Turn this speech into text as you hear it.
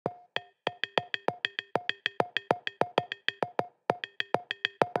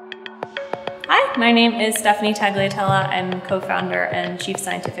Hi, my name is Stephanie Tagliatela. I'm co-founder and chief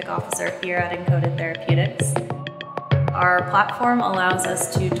scientific officer here at Encoded Therapeutics. Our platform allows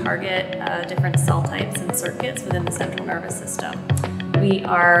us to target different cell types and circuits within the central nervous system. We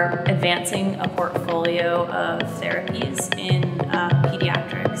are advancing a portfolio of therapies in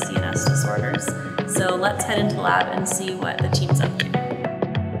pediatric CNS disorders. So let's head into lab and see what the team's up to.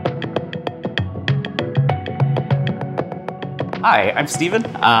 Hi, I'm Steven.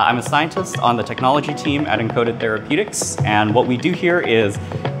 I'm a scientist on the technology team at Encoded Therapeutics, and what we do here is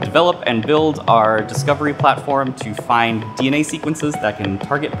develop and build our discovery platform to find DNA sequences that can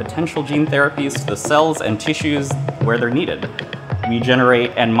target potential gene therapies to the cells and tissues where they're needed. We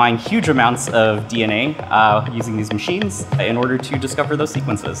generate and mine huge amounts of DNA using these machines in order to discover those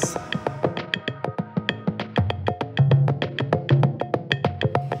sequences.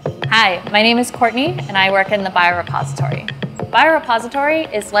 Hi, my name is Courtney, and I work in the Biorepository.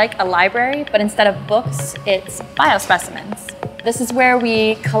 Biorepository is like a library, but instead of books, it's biospecimens. This is where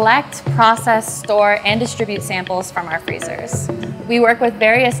we collect, process, store, and distribute samples from our freezers. We work with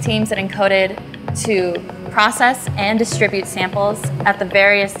various teams at Encoded to process and distribute samples at the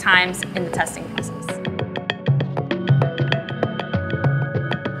various times in the testing process.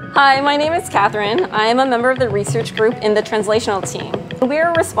 Hi, my name is Catherine. I am a member of the research group in the translational team. We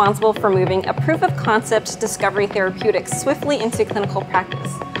are responsible for moving a proof of concept discovery therapeutics swiftly into clinical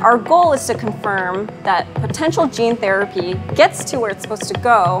practice. Our goal is to confirm that potential gene therapy gets to where it's supposed to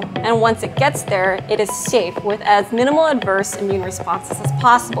go, and once it gets there, it is safe with as minimal adverse immune responses as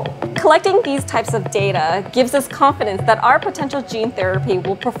possible. Collecting these types of data gives us confidence that our potential gene therapy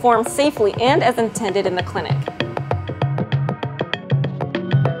will perform safely and as intended in the clinic.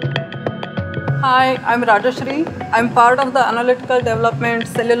 Hi, I'm Rajashri. I'm part of the Analytical Development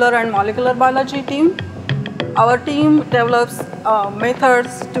Cellular and Molecular Biology team. Our team develops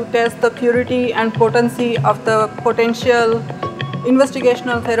methods to test the purity and potency of the potential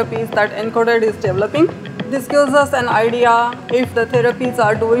investigational therapies that Encoded is developing. This gives us an idea if the therapies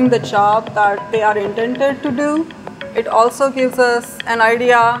are doing the job that they are intended to do. It also gives us an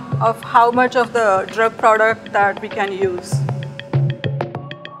idea of how much of the drug product that we can use.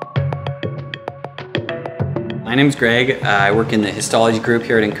 My name is Greg. I work in the Histology group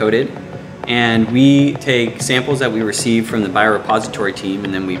here at Encoded, and we take samples that we receive from the Biorepository team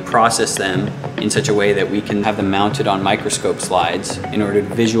and then we process them in such a way that we can have them mounted on microscope slides in order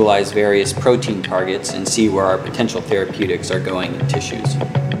to visualize various protein targets and see where our potential therapeutics are going in tissues.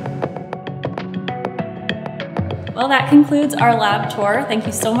 Well, that concludes our lab tour. Thank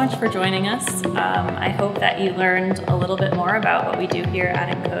you so much for joining us. I hope that you learned a little bit more about what we do here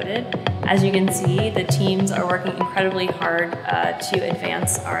at Encoded. As you can see, the teams are working incredibly hard to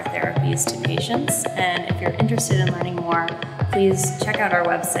advance our therapies to patients. And if you're interested in learning more, please check out our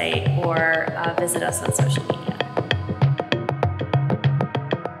website or visit us on social media.